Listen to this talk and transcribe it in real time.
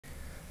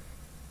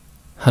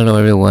Hello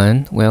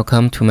everyone,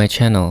 welcome to my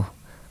channel.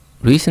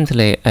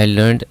 Recently, I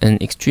learned an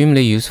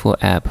extremely useful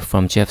app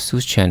from Jeff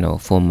Su's channel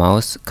for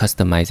mouse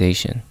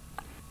customization.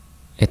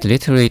 It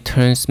literally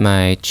turns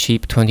my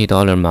cheap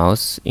 $20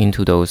 mouse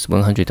into those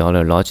 $100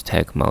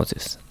 Logitech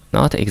mouses.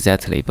 Not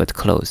exactly, but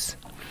close.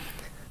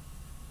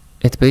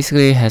 It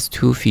basically has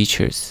two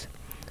features.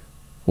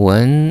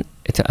 One,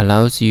 it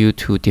allows you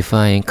to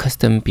define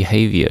custom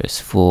behaviors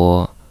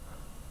for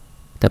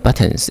the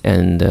buttons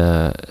and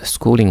the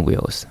scrolling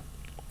wheels.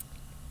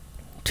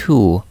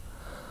 Two,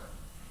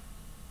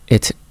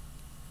 it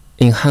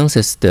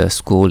enhances the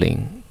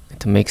scrolling.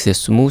 It makes it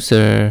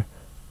smoother.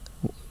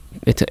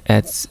 It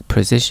adds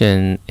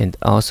precision and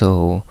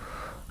also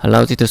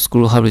allows you to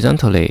scroll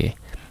horizontally,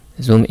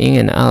 zoom in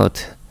and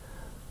out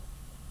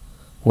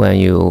when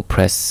you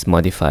press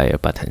modifier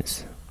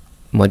buttons,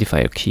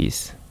 modifier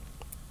keys.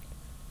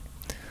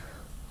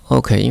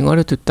 Okay, in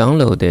order to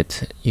download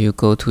it, you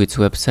go to its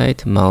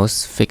website,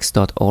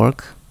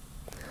 mousefix.org.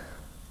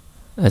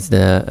 As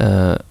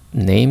the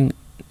name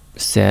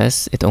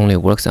says, it only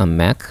works on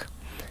Mac,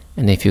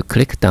 and if you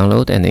click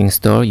download and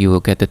install, you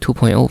will get the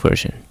 2.0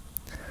 version.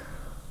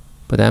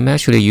 But I'm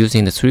actually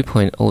using the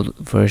 3.0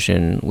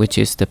 version, which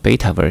is the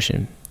beta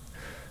version.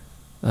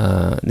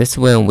 This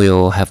one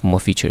will have more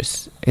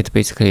features. It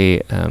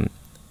basically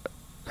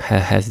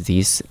has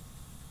these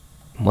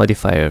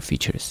modifier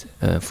features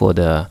for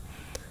the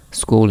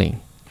scrolling.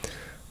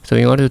 So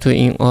in order to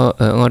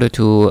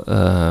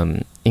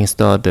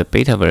install the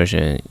beta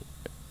version,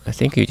 I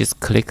think you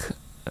just click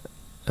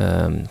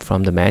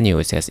from the menu.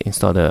 It says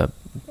install the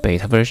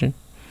beta version,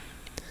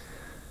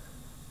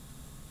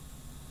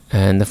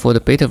 and for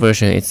the beta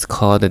version, it's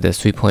called the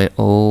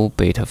 3.0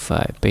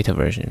 beta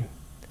version.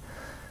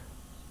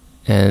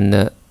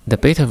 And the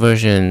beta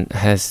version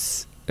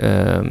has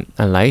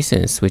a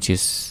license which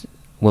is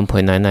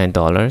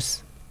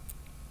 $1.99.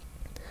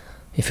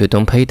 If you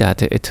don't pay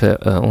that, it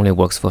only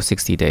works for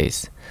 60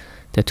 days.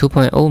 The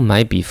 2.0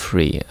 might be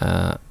free.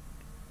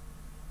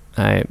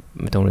 I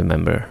don't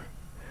remember.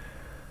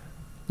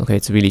 Okay,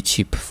 it's really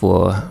cheap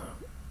for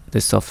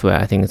this software.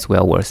 I think it's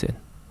well worth it.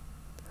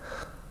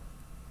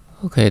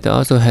 Okay, it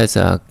also has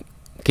a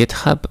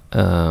GitHub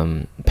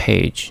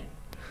page.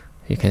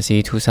 You can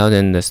see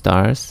 2,000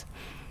 stars.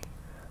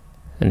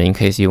 And in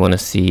case you want to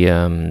see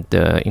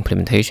the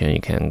implementation,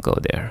 you can go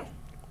there.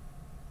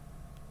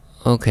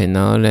 Okay,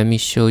 now let me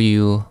show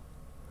you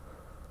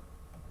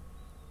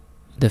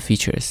the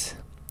features.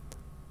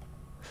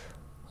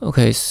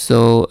 Okay,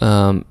 so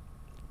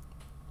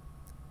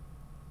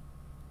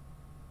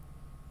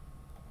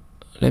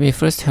let me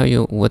first tell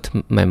you what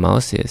my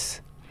mouse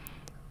is.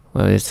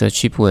 Well, it's a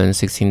cheap one,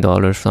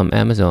 $16 from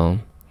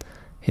Amazon.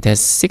 It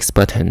has 6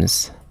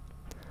 buttons,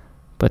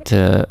 but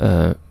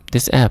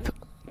this app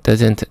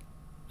doesn't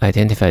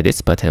identify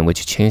this button,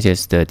 which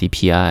changes the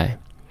DPI.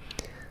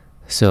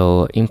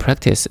 So in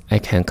practice, I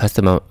can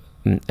customize,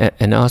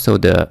 and also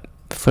the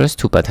first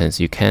 2 buttons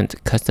you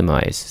can't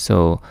customize.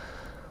 So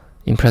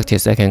in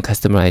practice, I can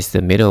customize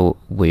the middle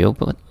wheel,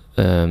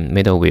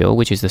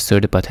 which is the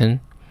 3rd button,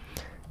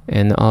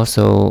 and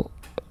also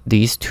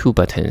these 2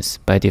 buttons.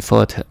 By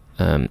default,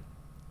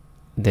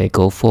 they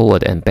go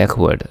forward and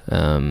backward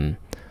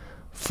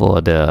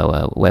for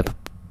the web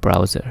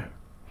browser.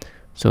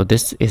 So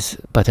this is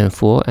button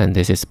 4 and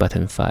this is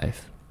button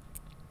 5.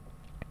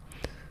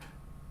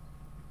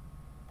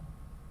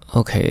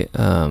 Okay,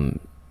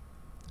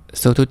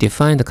 so to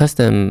define the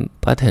custom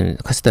button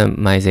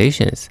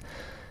customizations,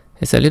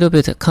 it's a little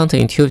bit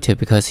counterintuitive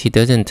because he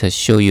doesn't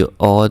show you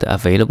all the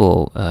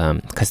available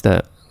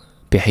custom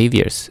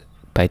behaviors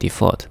by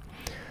default,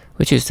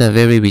 which is a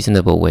very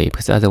reasonable way,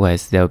 because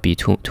otherwise there will be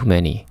too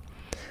many.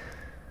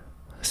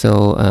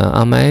 So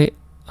on my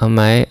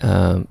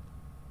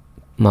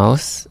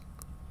mouse,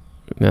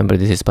 remember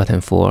this is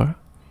button 4.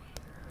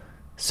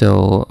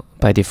 So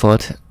by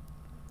default,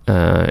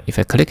 if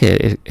I click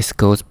it, it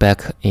goes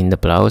back in the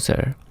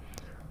browser,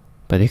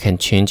 but you can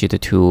change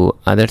it to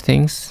other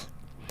things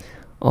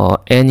or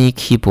any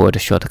keyboard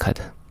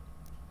shortcut.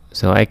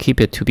 So I keep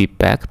it to be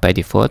back by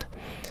default,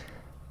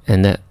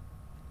 and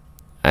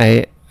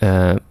I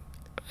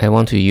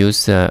want to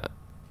use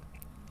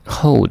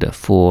hold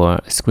for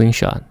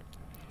screenshot.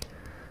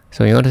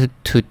 So in order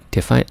to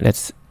define,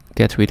 let's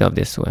get rid of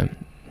this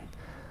one.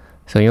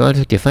 So in order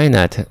to define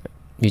that,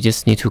 you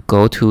just need to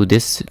go to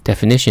this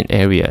definition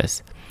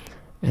areas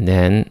and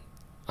then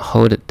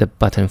hold the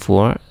button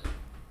 4.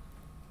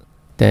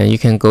 Then you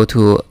can go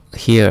to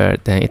here,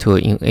 then it will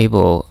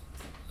enable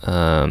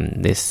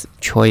this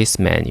choice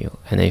menu,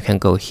 and then you can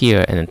go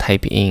here and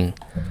type in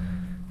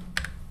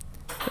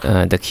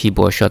the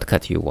keyboard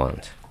shortcut you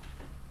want.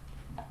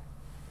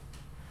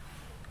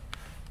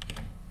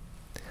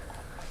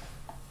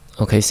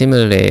 Okay,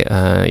 similarly,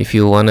 if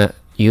you want to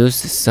use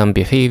some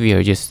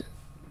behavior, just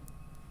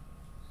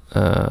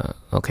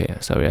okay,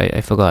 sorry,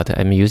 I forgot.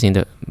 I'm using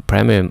the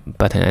primary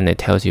button and it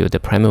tells you the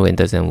primary one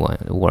doesn't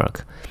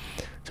work.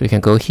 So you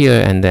can go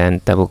here and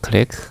then double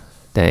click,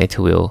 then it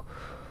will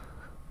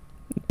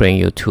bring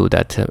you to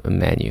that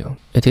menu.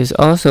 It is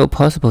also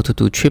possible to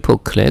do triple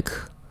click.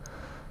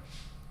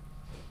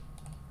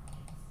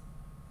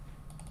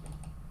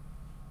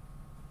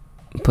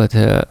 But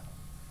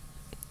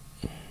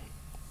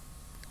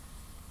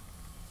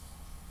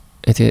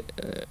it is,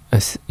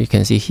 as you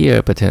can see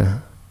here, but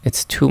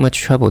it's too much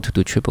trouble to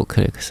do triple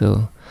click,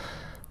 so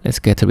let's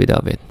get rid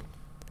of it.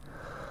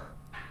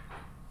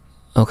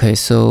 Okay,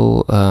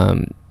 so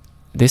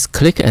this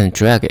click and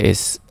drag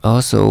is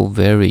also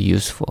very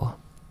useful.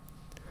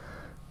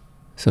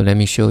 So let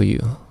me show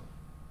you.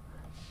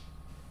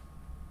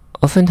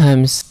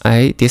 Oftentimes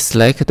I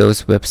dislike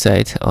those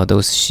websites or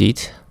those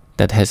sheets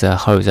that has a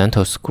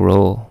horizontal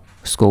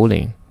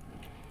scrolling,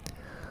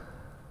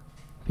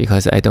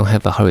 because I don't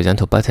have a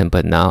horizontal button,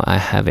 but now I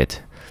have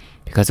it.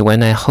 Because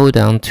when I hold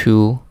down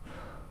to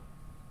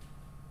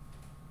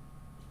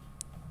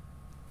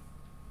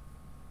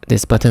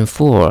this button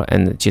 4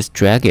 and just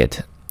drag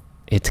it,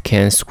 it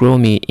can scroll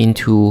me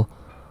into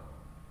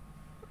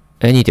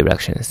any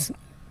directions,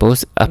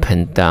 both up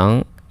and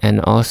down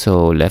and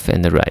also left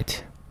and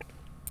right.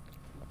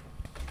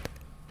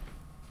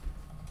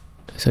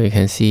 So you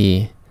can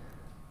see,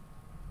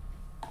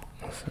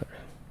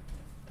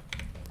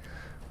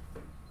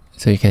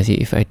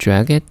 if I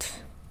drag it,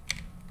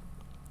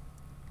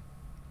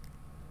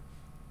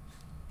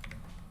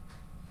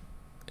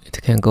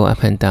 it can go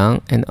up and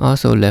down and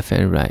also left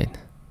and right.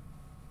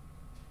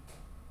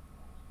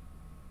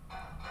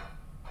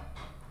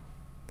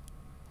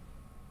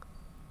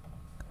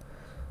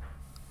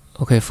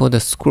 Okay, for the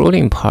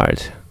scrolling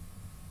part,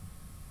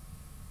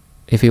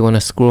 if we want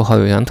to scroll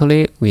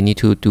horizontally, we need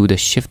to do the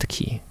shift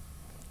key.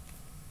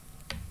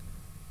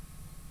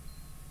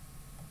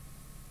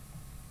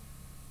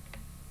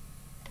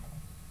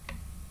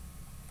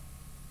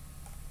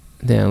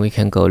 Then we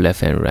can go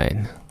left and right.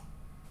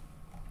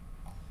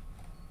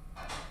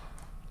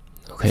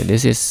 Okay,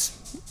 this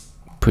is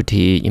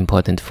pretty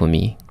important for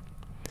me,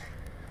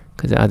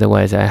 because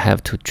otherwise I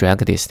have to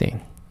drag this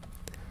thing.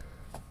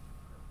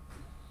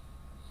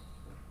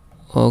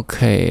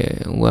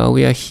 Okay, while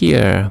we are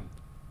here,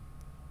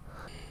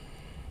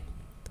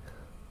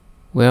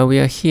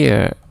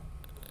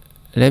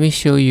 let me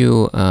show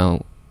you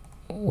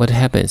what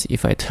happens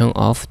if I turn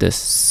off the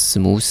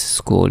smooth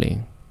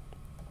scrolling.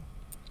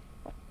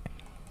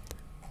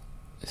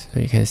 So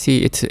you can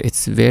see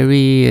it's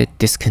very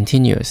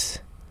discontinuous.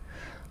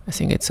 I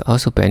think it's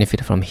also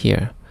benefit from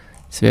here.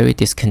 It's very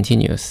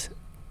discontinuous,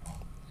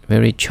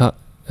 very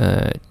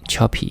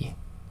choppy.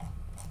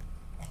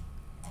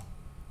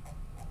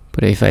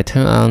 But if I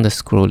turn on the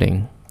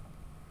scrolling,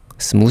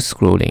 smooth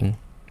scrolling,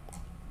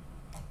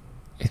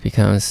 it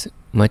becomes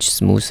much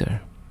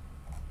smoother.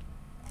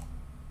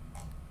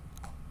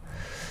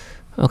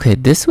 Okay,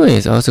 this one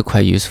is also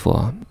quite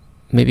useful.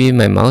 Maybe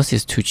my mouse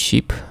is too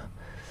cheap.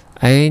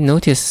 I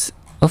notice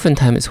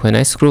oftentimes when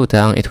I scroll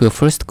down, it will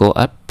first go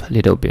up a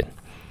little bit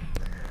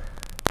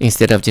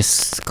instead of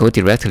just go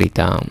directly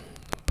down.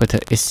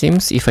 But it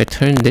seems if I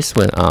turn this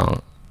one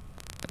on,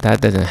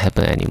 that doesn't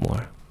happen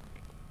anymore.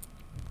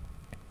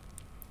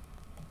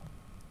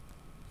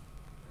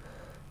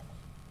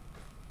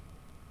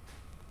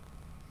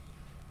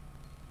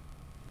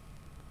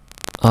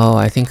 Oh,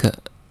 I think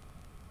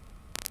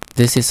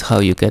this is how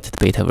you get the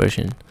beta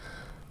version.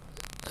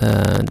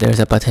 There's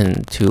a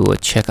button to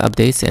check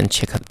updates and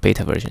check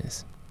beta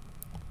versions.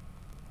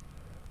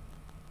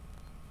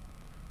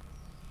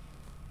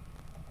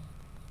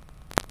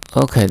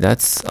 Okay,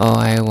 that's all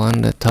I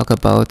want to talk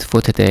about for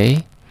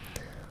today.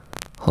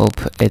 Hope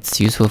it's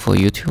useful for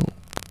you too.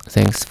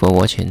 Thanks for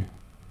watching.